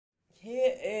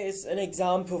is an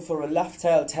example for a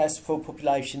left-tail test for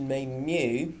population mean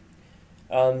mu.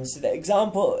 So the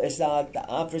example is that the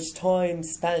average time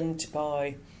spent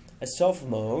by a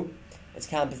sophomore at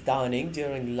campus dining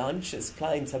during lunch is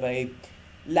claimed to be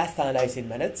less than 18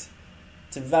 minutes.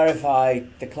 To verify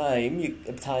the claim, you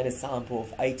obtain a sample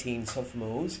of 18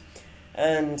 sophomores,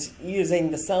 and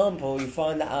using the sample you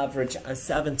find the average as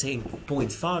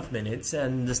 17.5 minutes,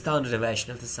 and the standard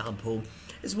deviation of the sample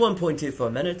is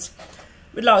 1.24 minutes.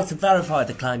 We'd like to verify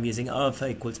the claim using alpha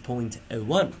equals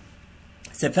 0.01.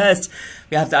 So first,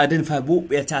 we have to identify what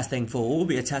we are testing for.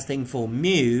 We are testing for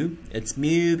mu. It's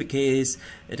mu because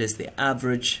it is the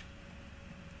average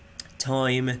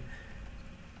time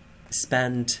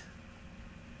spent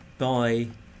by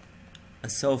a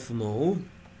sophomore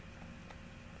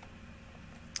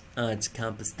at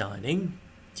campus dining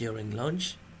during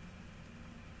lunch.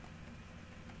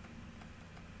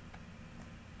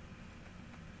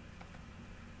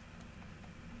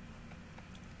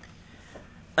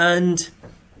 And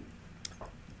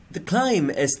the claim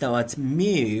is that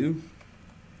mu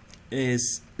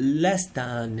is less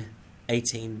than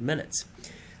 18 minutes.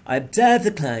 I observe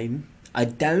the claim. I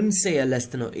don't see a less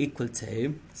than or equal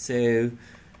to, so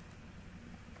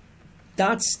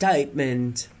that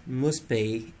statement must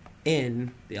be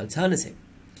in the alternative.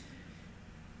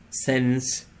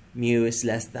 Since mu is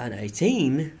less than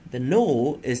 18, the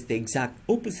null is the exact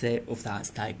opposite of that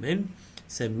statement.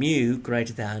 So mu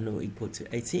greater than or equal to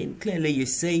 18. Clearly you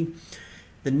see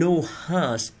the null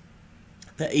has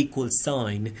the equal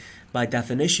sign. By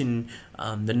definition,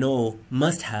 the null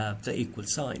must have the equal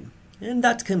sign. And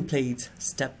that completes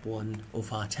step 1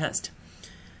 of our test.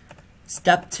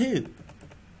 Step 2.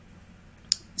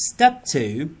 Step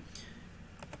 2,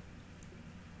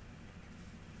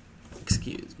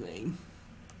 excuse me.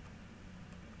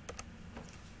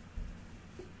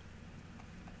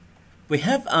 We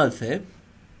have alpha.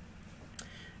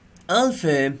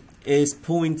 Alpha is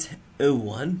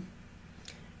 0.01.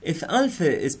 If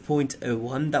alpha is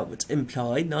 0.01, that would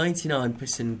imply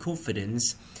 99%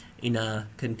 confidence in our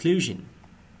conclusion.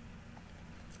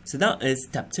 So that is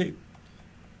step 2.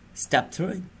 Step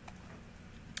 3.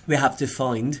 We have to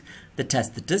find the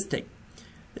test statistic.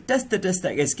 The test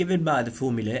statistic is given by the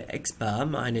formula x bar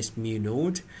minus mu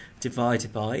naught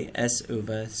divided by s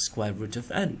over square root of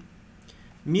n.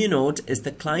 Mu naught is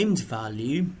the claimed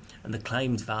value, and the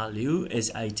claimed value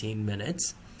is 18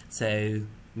 minutes. So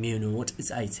mu naught is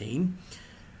 18.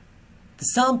 The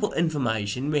sample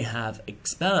information, we have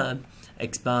x bar.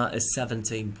 X bar is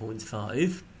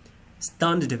 17.5.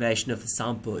 Standard deviation of the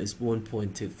sample is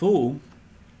 1.24.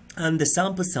 And the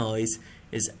sample size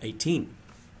is 18.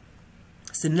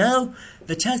 So now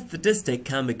the test statistic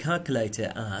can be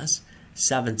calculated as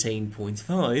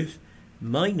 17.5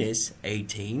 minus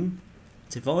 18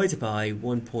 divided by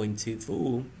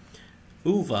 1.24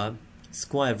 over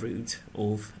square root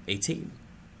of 18.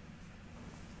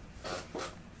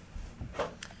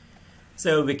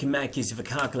 So we can make use of a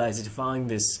calculator to find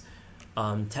this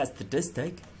test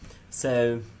statistic.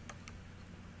 So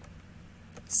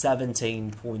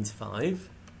 17.5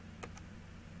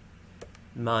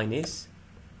 minus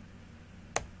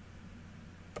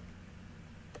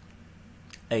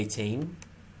 18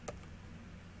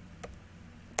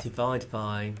 divided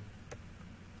by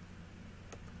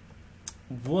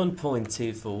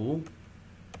 1.24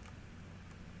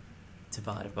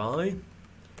 divided by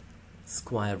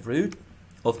square root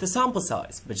of the sample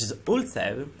size, which is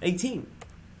also 18.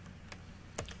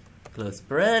 Close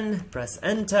paren, press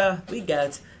enter, we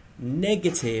get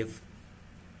negative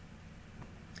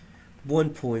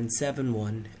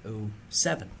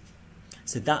 1.7107.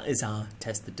 So that is our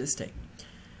test statistic.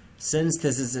 Since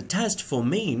this is a test for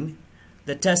mean,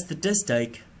 the test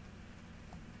statistic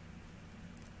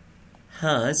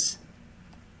has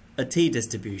a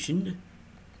t-distribution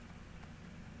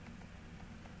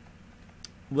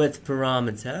with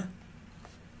parameter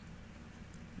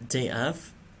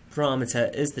df.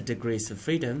 Parameter is the degrees of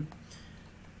freedom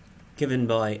given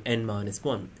by n minus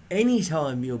 1.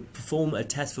 Anytime you perform a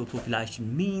test for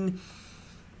population mean,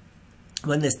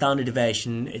 when the standard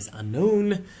deviation is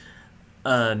unknown,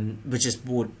 which is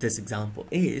what this example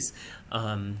is,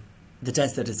 the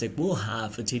test statistic will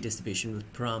have a t-distribution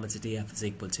with parameter df is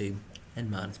equal to n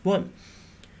minus 1.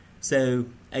 So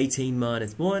 18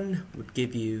 minus 1 would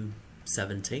give you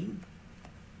 17.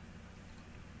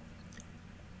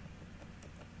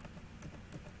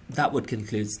 That would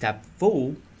conclude step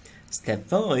 4. Step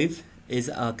 5 is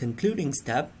our concluding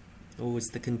step, or it's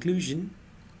the conclusion.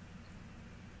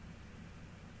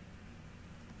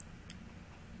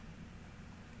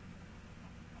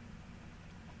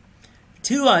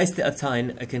 To two ways to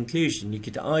obtain a conclusion. You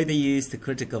could either use the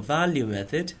critical value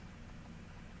method,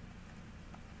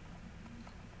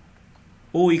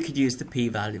 or you could use the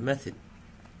p-value method.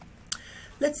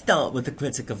 Let's start with the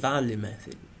critical value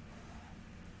method.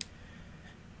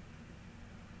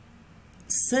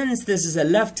 Since this is a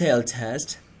left-tail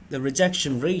test, the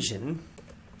rejection region,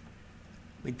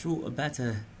 we draw a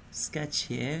better sketch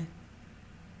here.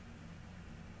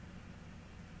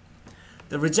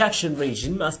 The rejection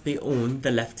region must be on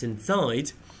the left-hand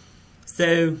side,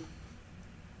 so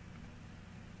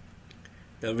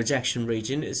the rejection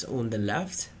region is on the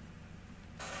left.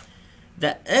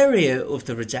 The area of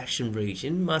the rejection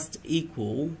region must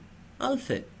equal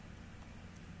alpha.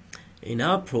 In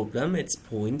our problem, it's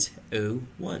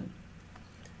 0.01.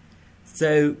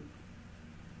 So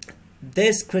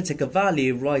this critical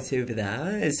value right over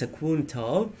there is a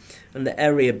quantile, and the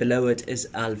area below it is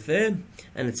alpha,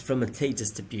 and it's from a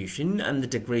t-distribution, and the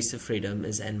degrees of freedom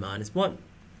is n-1.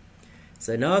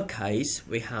 So in our case,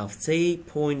 we have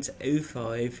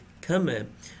t.05,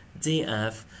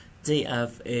 df.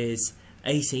 df is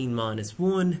 18 minus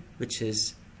 1, which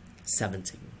is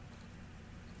 17.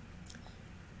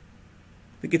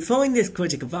 We could find this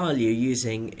critical value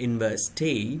using inverse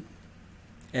t,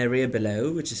 area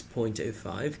below, which is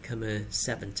 0.05,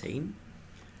 17,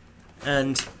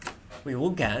 and we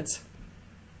will get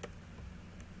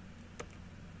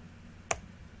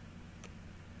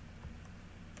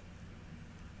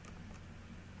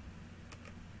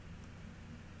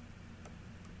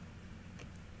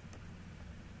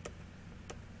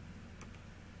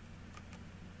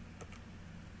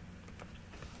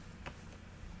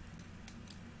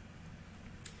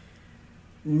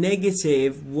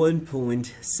negative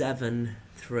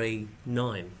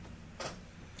 1.739.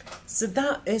 So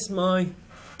that is my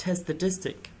test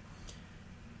statistic.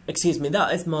 Excuse me,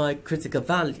 that is my critical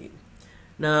value.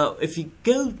 Now, if you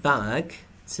go back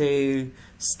to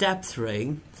step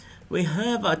 3, we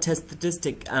have our test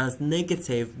statistic as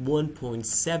negative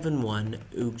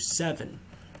 1.7107.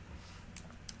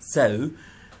 So,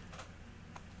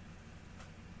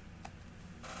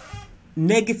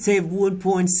 negative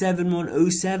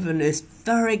 1.7107 is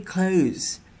very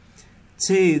close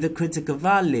to the critical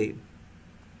value.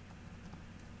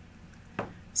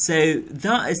 So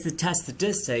that is the test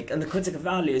statistic, and the critical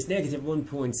value is negative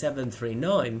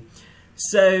 1.739.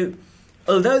 So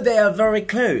although they are very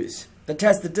close, the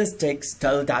test statistic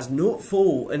still does not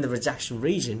fall in the rejection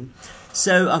region.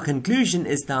 So our conclusion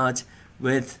is that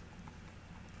with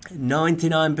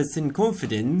 99%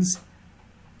 confidence,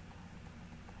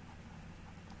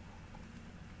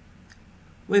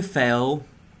 we fail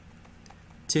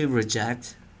to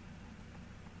reject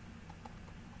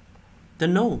the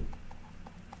null.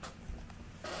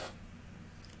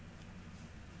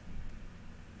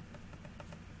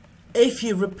 If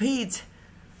you repeat,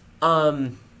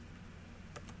 or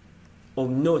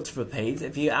not repeat,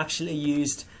 if you actually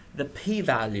used the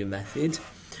p-value method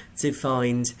to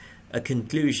find a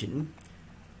conclusion,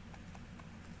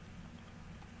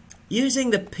 using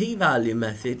the p-value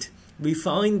method, we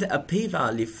find a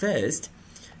p-value first.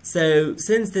 So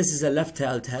since this is a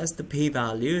left-tail test, the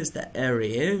p-value is the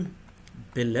area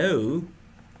below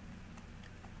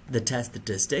the test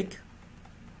statistic.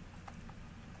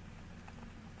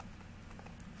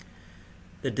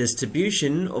 The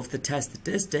distribution of the test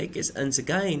statistic is once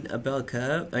again a bell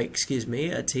curve, a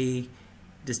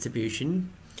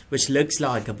t-distribution, which looks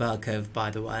like a bell curve,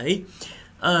 by the way.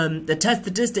 The test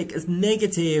statistic is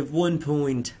negative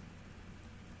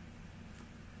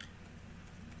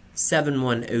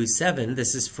 1.7107.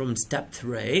 This is from step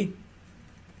 3.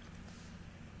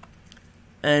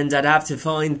 And I'd have to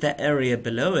find the area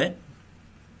below it.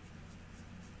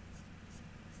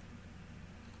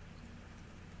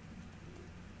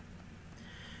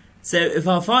 So if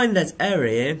I find that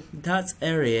area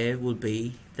will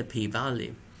be the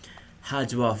p-value. How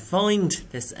do I find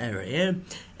this area?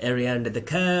 Area under the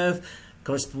curve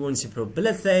corresponds to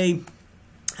probability,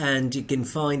 and you can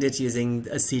find it using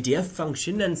a CDF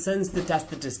function, and since the test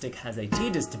statistic has a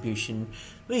t-distribution,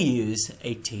 we use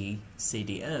a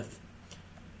t-CDF.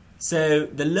 So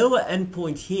the lower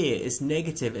endpoint here is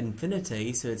negative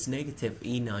infinity, so it's negative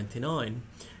E99.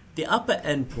 The upper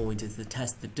endpoint is the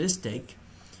test statistic,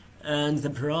 and the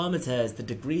parameter is the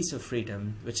degrees of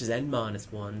freedom, which is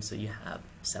n-1, so you have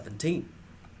 17.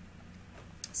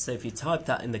 So if you type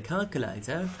that in the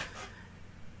calculator,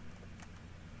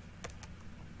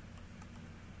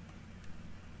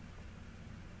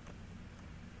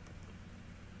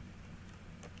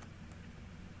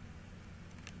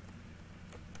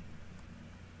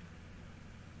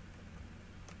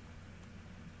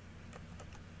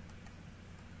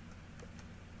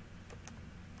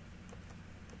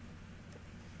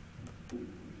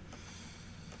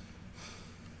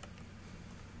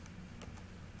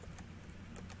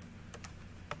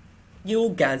 you'll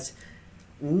get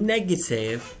you'll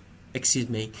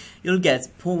get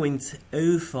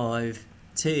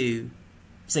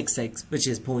 0.05266, which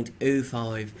is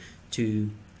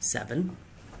 0.0527.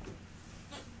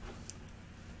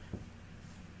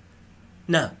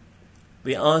 Now,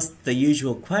 we asked the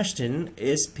usual question,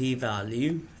 is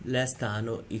p-value less than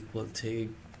or equal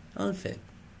to alpha?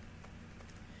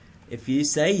 If you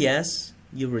say yes,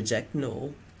 you reject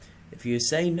null. If you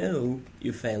say no,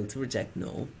 you fail to reject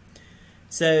null.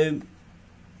 So,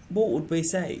 what would we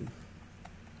say?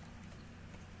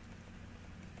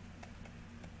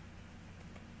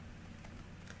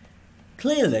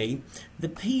 Clearly, the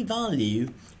p-value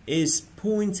is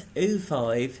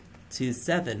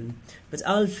 0.0527, but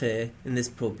alpha in this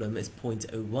problem is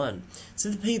 0.01. So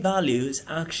the p-value is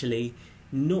actually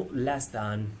not less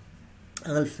than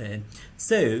alpha.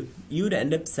 So you would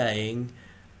end up saying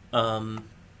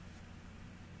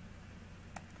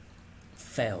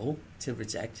fail to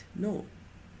reject null.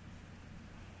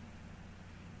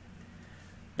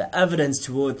 The evidence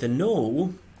toward the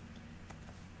null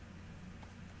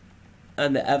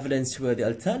and the evidence toward the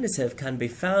alternative can be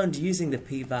found using the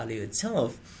p-value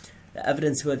itself. The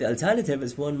evidence toward the alternative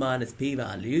is 1 minus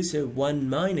p-value, so 1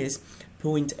 minus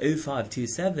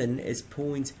 0.0527 is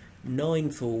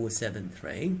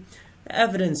 0.9473. The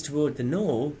evidence toward the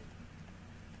null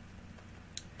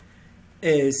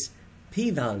is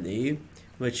p-value,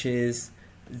 which is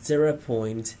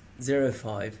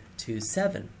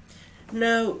 0.0527.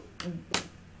 Now,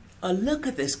 I look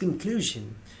at this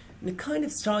conclusion, and it kind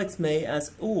of strikes me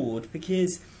as odd,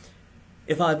 because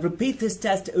if I repeat this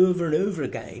test over and over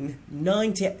again,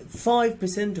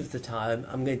 95% of the time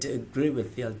I'm going to agree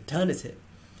with the alternative.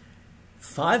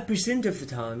 5% of the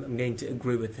time I'm going to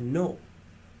agree with the null.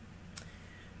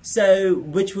 So,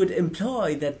 which would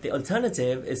imply that the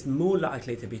alternative is more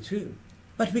likely to be true.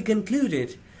 But we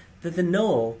concluded that the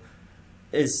null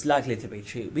is likely to be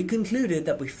true. We concluded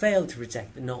that we failed to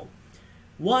reject the null.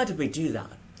 Why did we do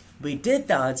that? We did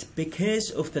that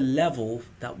because of the level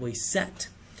that we set.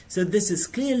 So this is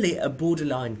clearly a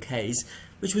borderline case,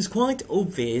 which was quite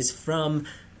obvious from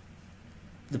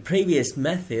the previous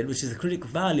method, which is the critical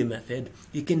value method.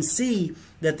 You can see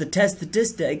that the test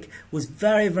statistic was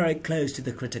very, very close to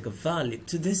the critical value.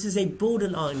 So this is a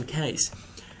borderline case.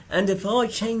 And if I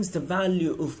change the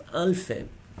value of alpha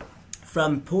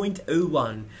from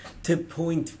 0.01 to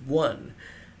 0.1,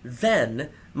 then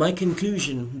my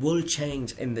conclusion will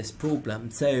change in this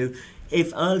problem. So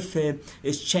if alpha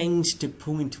is changed to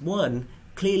 0.1,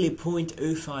 clearly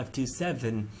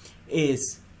 0.0527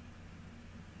 is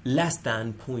less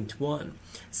than 0.1.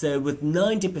 So with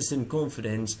 90%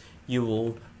 confidence, you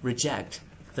will reject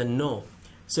the null.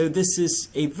 So this is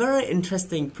a very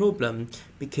interesting problem,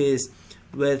 because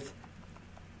with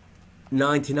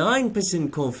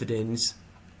 99% confidence,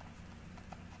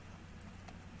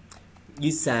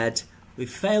 you said we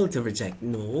failed to reject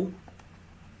null.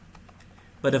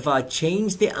 But if I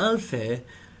change the alpha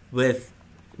with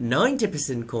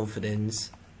 90%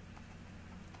 confidence,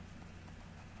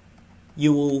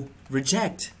 you will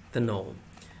reject the null.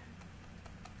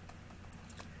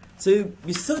 So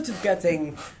you're sort of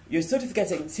getting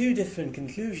two different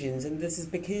conclusions, and this is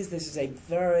because this is a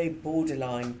very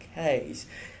borderline case.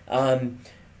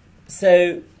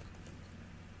 So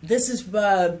this is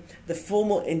where the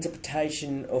formal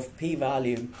interpretation of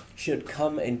p-value should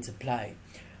come into play.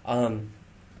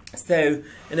 So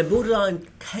in a borderline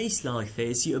case like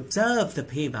this, you observe the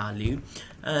p-value,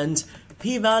 and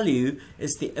p-value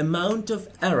is the amount of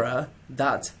error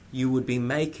that you would be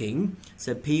making.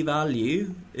 So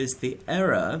p-value is the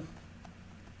error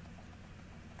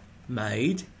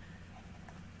made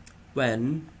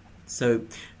when, so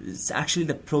it's actually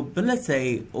the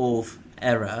probability of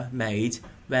error made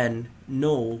when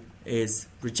null is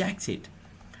rejected.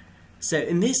 So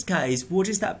in this case, what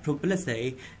is that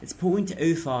probability? It's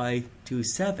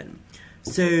 0.0527.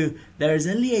 So there is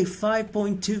only a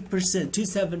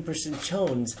 5.27%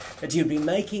 chance that you'll be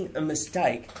making a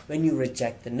mistake when you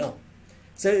reject the null.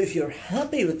 So if you're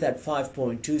happy with that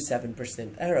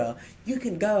 5.27% error, you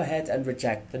can go ahead and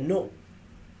reject the null.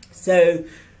 So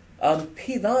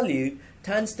p-value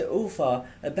tends to offer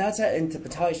a better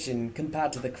interpretation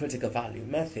compared to the critical value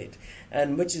method,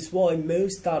 and which is why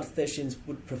most statisticians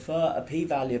would prefer a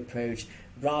p-value approach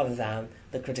rather than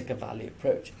the critical value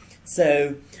approach.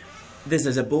 So this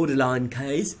is a borderline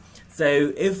case.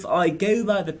 So if I go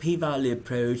by the p-value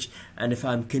approach, and if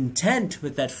I'm content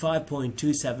with that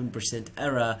 5.27%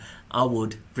 error, I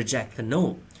would reject the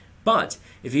null. But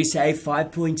if you say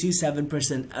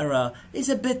 5.27% error is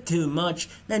a bit too much,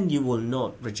 then you will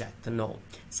not reject the null.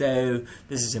 So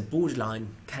this is a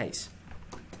borderline case.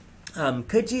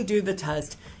 Could you do the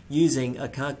test using a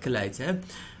calculator?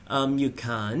 You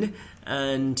can,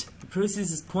 and the process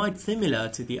is quite similar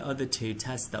to the other two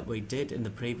tests that we did in the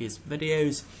previous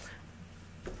videos.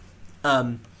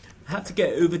 Have to go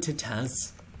over to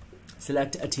tests,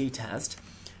 select a t-test.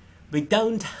 We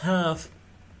don't have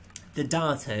the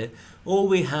data. All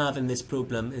we have in this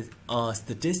problem are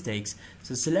statistics.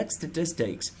 So select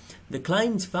statistics. The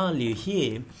claimed value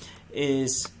here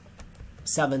is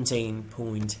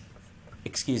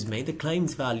the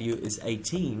claimed value is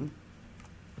 18.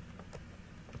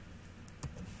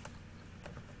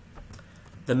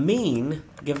 The mean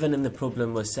given in the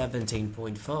problem was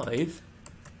 17.5.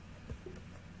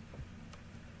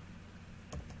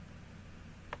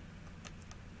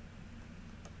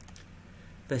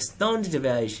 The standard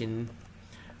deviation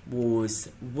was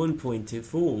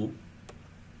 1.24.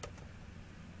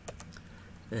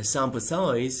 The sample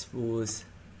size was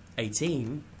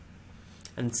 18.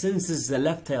 And since this is a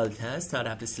left tail test, I'd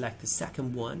have to select the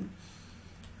second one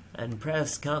and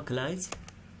press calculate.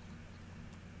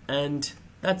 And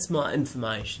that's my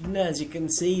information. As you can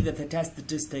see that the test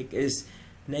statistic is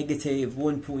negative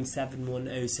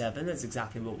 1.7107. That's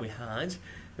exactly what we had.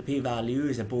 The p-value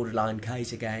is a borderline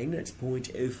case again. It's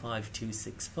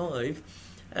 0.05265.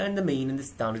 And the mean and the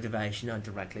standard deviation are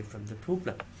directly from the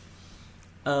problem.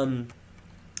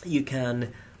 You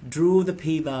can draw the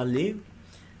p-value,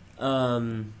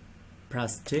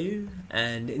 press 2,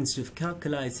 and instead of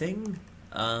calculating,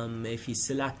 if you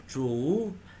select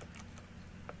draw,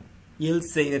 you'll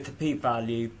see that the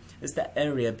p-value is the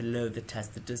area below the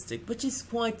test statistic, which is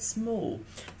quite small.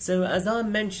 So as I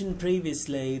mentioned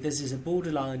previously, this is a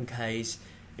borderline case.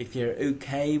 If you're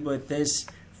okay with this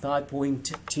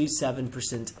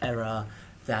 5.27% error,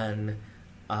 then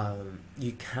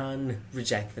you can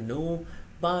reject the null.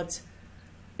 But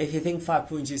if you think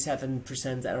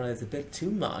 5.27% error is a bit too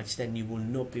much, then you will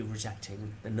not be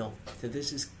rejecting the null. So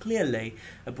this is clearly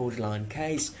a borderline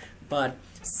case. But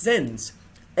since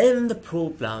in the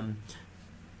problem,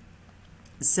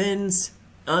 since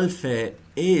alpha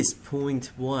is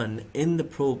 0.1 in the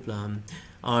problem,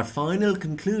 our final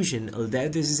conclusion, although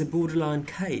this is a borderline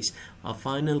case, our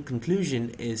final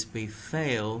conclusion is we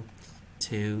fail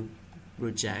to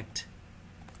reject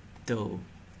the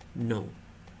null.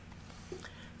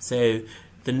 So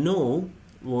the null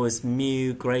was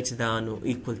mu greater than or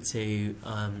equal to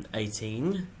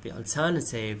 18. The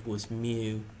alternative was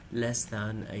mu less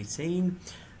than 18.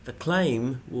 The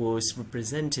claim was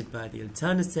represented by the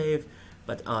alternative,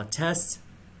 but our test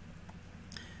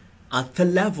at the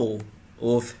level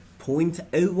of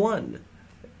 0.01,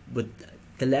 but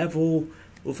the level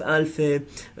of alpha,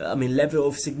 level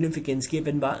of significance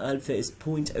given by alpha is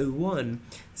 0.01.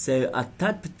 So at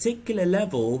that particular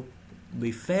level,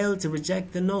 we fail to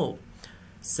reject the null.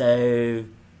 So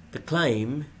the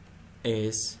claim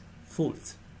is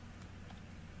false.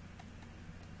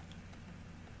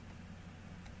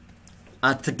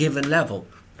 At the given level.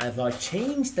 If I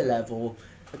change the level,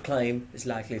 the claim is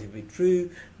likely to be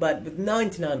true, but with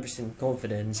 99%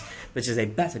 confidence, which is a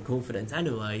better confidence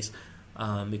anyways,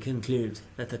 we conclude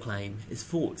that the claim is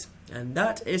false. And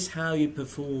that is how you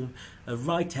perform a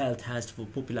right tail test for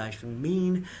population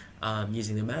mean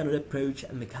using the manual approach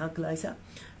and the calculator.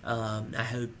 I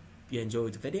hope you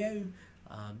enjoyed the video.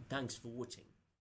 Thanks for watching.